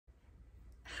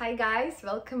Hi guys,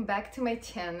 welcome back to my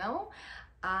channel.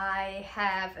 I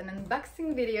have an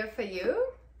unboxing video for you.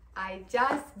 I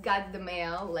just got the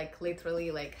mail like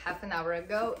literally like half an hour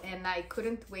ago and I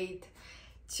couldn't wait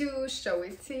to show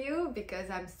it to you because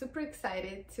I'm super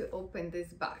excited to open this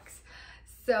box.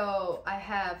 So I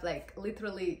have like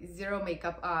literally zero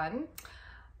makeup on.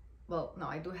 Well, no,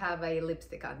 I do have a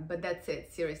lipstick on, but that's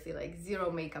it. Seriously, like zero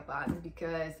makeup on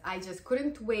because I just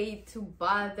couldn't wait to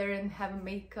bother and have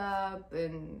makeup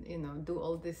and, you know, do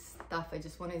all this stuff. I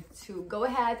just wanted to go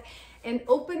ahead and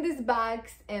open this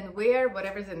box and wear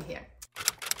whatever's in here.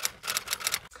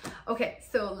 Okay,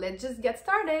 so let's just get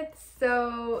started.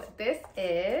 So this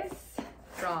is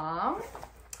from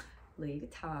Louis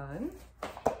Vuitton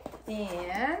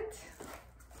and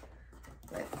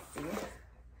let's see.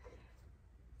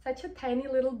 Such a tiny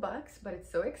little box, but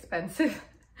it's so expensive.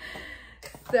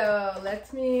 So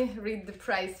let me read the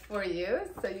price for you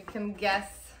so you can guess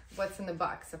what's in the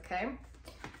box, okay?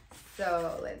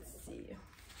 So let's see.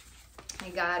 I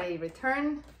got a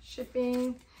return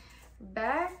shipping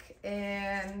back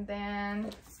and then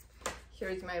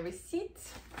here's my receipt.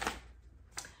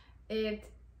 There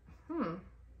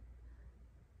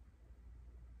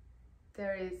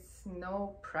is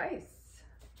no price.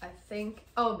 I think,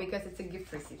 oh, because it's a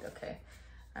gift receipt, okay.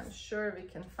 I'm sure we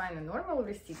can find a normal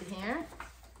receipt here.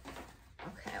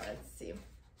 Okay, let's see.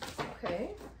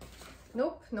 Okay,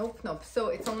 nope. So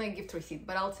it's only a gift receipt,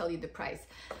 but I'll tell you the price.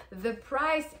 The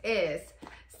price is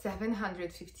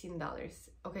 $715,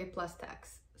 okay, plus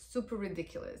tax. Super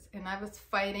ridiculous. And I was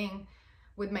fighting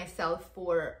with myself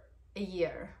for a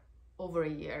year, over a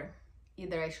year.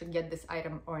 Either I should get this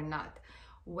item or not.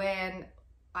 When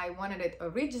I wanted it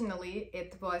originally,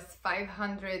 it was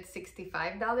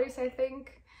 $565, I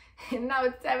think, and now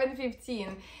it's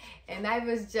 $715, and I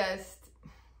was just,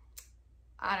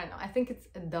 I don't know, I think it's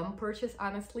a dumb purchase,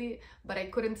 honestly, but I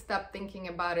couldn't stop thinking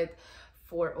about it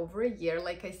for over a year,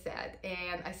 like I said,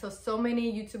 and I saw so many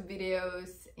YouTube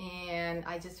videos, and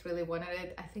I just really wanted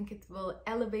it. I think it will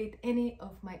elevate any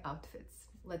of my outfits.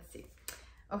 Let's see.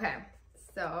 Okay,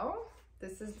 so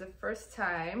this is the first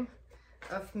time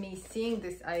of me seeing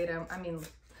this item. I mean,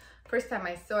 first time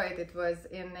I saw it, it was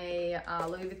in a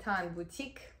Louis Vuitton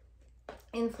boutique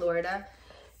in Florida,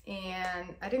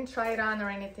 and I didn't try it on or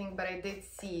anything, but I did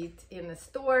see it in the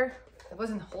store. I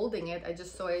wasn't holding it, I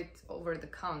just saw it over the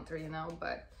counter, you know,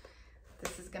 but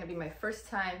this is gonna be my first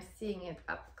time seeing it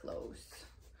up close.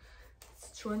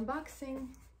 It's true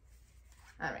unboxing.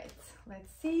 All right,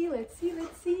 let's see.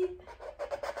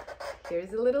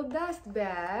 Here's a little dust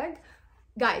bag.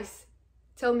 Guys,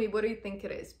 tell me, what do you think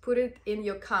it is? Put it in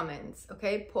your comments,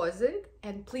 okay? Pause it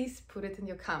and please put it in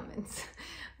your comments.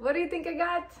 What do you think I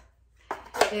got?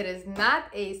 It is not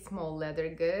a small leather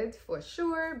good for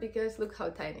sure, because look how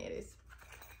tiny it is.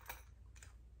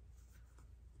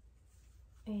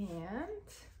 And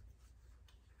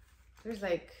there's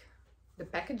like, the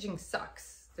packaging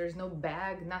sucks. There's no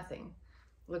bag, nothing.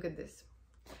 Look at this.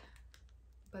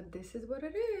 But this is what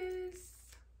it is.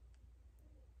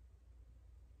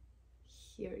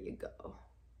 Here you go.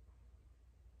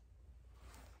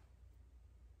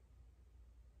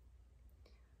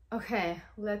 Okay,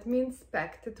 let me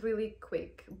inspect it really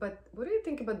quick. But what do you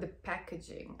think about the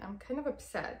packaging? I'm kind of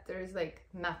upset. There's like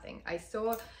nothing. I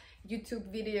saw YouTube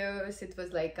videos. It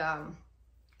was like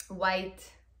white,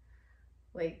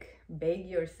 like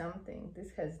baggy or something. This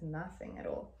has nothing at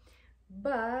all.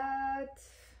 But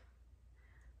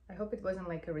I hope it wasn't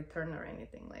like a return or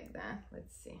anything like that.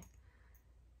 Let's see.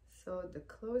 So the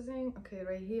closing, okay,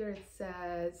 right here it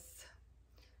says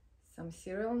some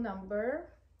serial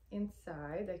number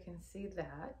inside. I can see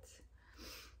that.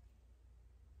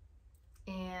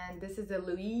 And this is a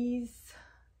Louise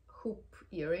hoop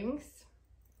earrings.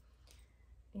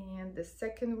 And the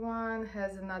second one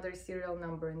has another serial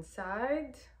number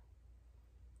inside.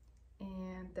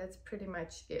 And that's pretty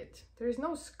much it. There's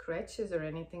no scratches or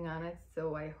anything on it,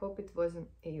 so I hope it wasn't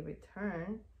a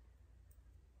return.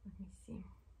 Let me see.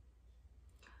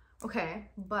 Okay,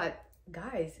 but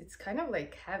guys, it's kind of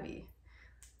like heavy.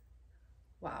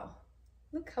 Wow,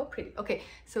 look how pretty. Okay,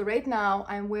 so right now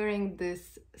I'm wearing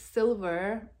this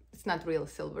silver, it's not real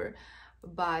silver,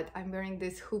 but I'm wearing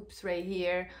these hoops right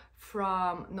here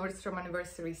from Nordstrom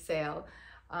anniversary sale.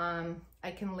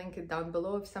 I can link it down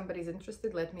below if somebody's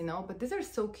interested, let me know. But these are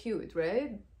so cute,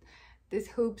 right? These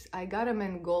hoops, I got them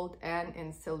in gold and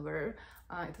in silver.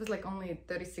 It was like only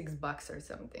 36 bucks or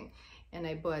something. And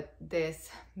I bought this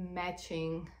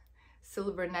matching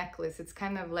silver necklace. It's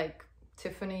kind of like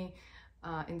Tiffany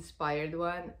inspired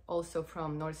one, also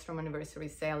from Nordstrom anniversary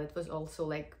sale. It was also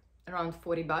like around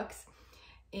 40 bucks.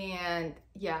 And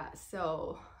yeah,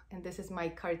 so and this is my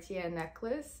Cartier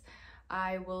necklace.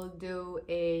 I will do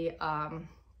a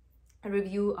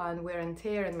review on wear and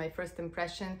tear and my first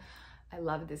impression. I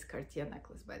love this Cartier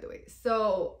necklace, by the way.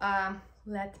 So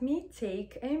let me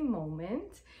take a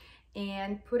moment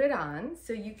and put it on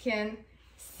so you can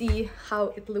see how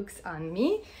it looks on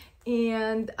me,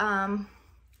 and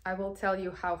I will tell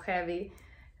you how heavy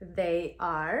they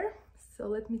are. So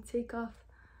let me take off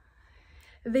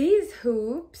these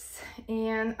hoops,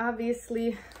 and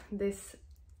obviously this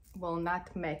will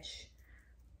not match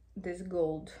this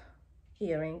gold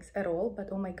earrings at all, but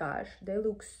oh my gosh, they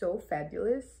look so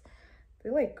fabulous.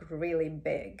 They're like really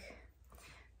big.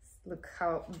 Look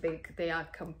how big they are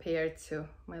compared to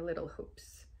my little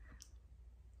hoops.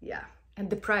 Yeah, and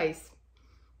the price,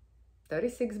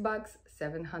 36 bucks,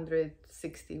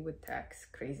 760 with tax.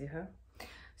 Crazy, huh?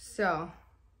 So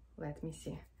let me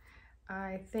see.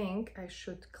 I think I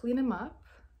should clean them up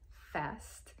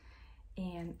fast,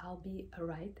 and I'll be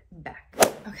right back.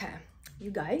 Okay,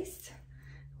 you guys,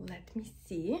 let me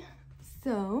see.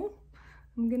 So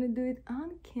I'm gonna do it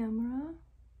on camera.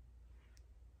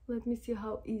 Let me see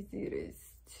how easy it is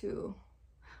to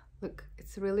look.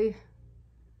 It's really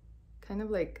kind of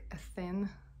like a thin,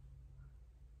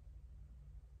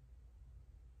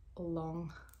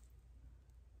 long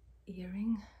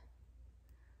earring,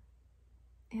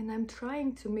 and I'm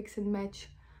trying to mix and match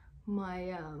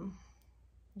my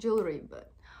jewelry,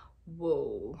 but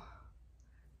whoa,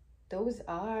 those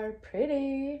are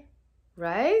pretty,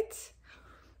 right?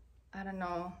 I don't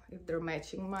know if they're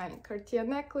matching my Cartier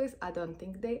necklace. I don't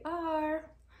think they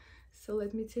are. So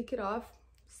let me take it off.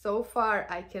 So far,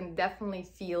 I can definitely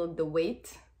feel the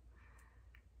weight,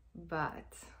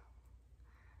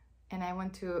 and I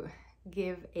want to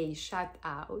give a shout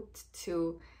out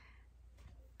to,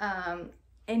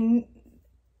 and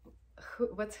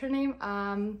what's her name?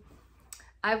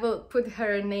 I will put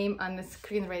her name on the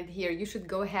screen right here. You should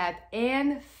go ahead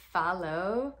and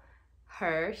follow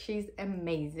her. She's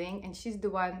amazing, and she's the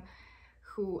one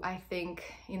who I think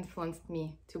influenced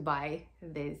me to buy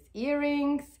these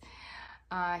earrings.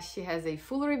 She has a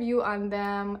full review on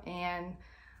them and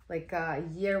like a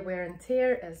year wear and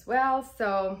tear as well.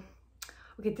 So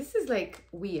okay, this is like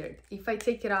weird. If I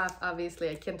take it off, obviously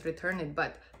I can't return it,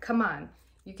 but come on,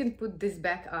 you can put this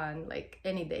back on like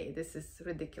any day. This is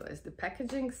ridiculous. The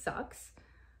packaging sucks,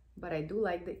 but I do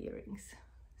like the earrings.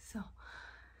 So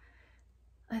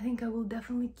I think I will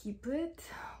definitely keep it,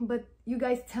 but you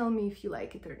guys tell me if you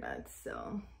like it or not.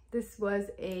 So this was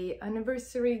an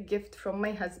anniversary gift from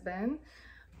my husband,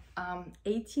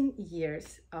 18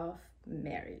 years of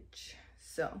marriage.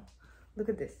 So look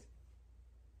at this.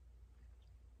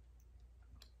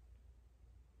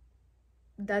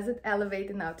 Does it elevate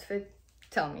an outfit?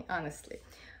 Tell me honestly.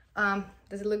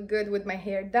 Does it look good with my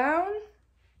hair down?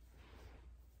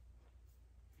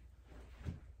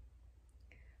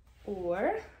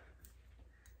 Or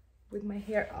with my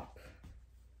hair up?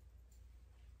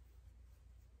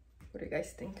 What do you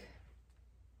guys think?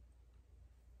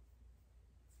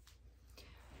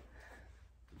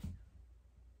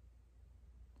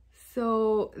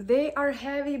 So they are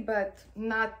heavy, but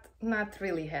not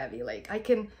really heavy. Like I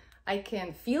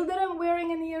can feel that I'm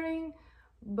wearing an earring,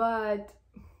 but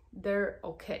they're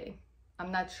okay.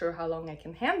 I'm not sure how long I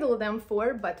can handle them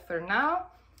for, but for now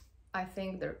I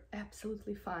think they're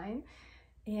absolutely fine,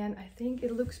 and I think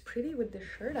it looks pretty with the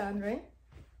shirt on, right?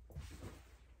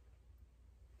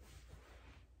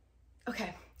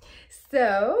 Okay,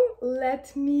 so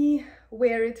let me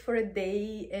wear it for a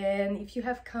day, and if you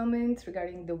have comments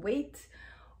regarding the weight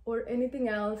or anything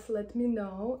else, let me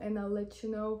know and I'll let you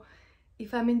know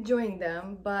if I'm enjoying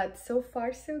them. But so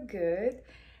far so good.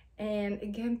 And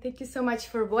again, thank you so much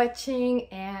for watching,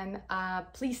 and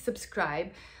please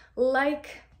subscribe,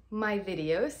 like my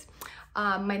videos.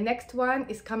 My next one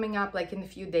is coming up like in a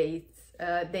few days.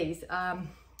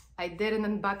 I did an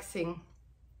unboxing.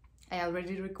 I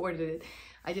already recorded it.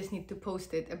 I just need to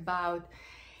post it, about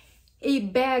a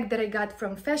bag that I got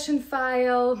from Fashion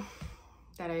File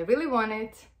that I really wanted,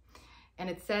 and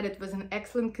it said it was in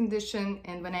excellent condition,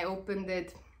 and when I opened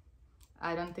it,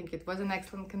 I don't think it was in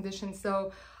excellent condition,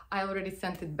 so I already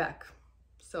sent it back.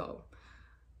 So,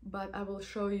 but I will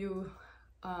show you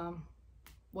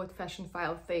what Fashion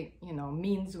File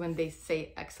means when they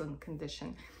say excellent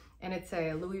condition. And it's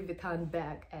a Louis Vuitton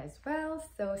bag as well,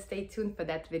 so stay tuned for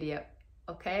that video,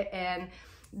 okay? And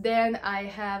then I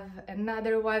have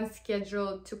another one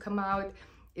scheduled to come out.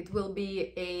 It will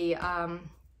be a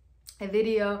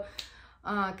video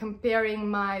comparing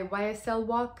my YSL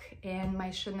walk and my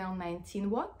Chanel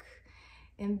 19 walk,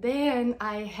 And then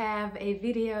I have a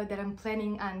video that I'm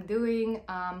planning on doing.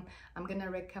 I'm gonna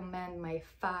recommend my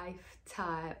 5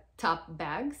 top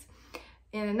bags.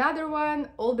 And another one,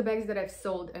 all the bags that I've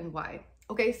sold and why.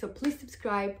 Okay, so please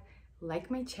subscribe,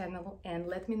 like my channel, and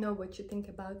let me know what you think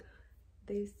about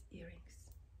these earrings.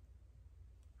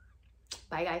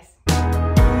 Bye guys.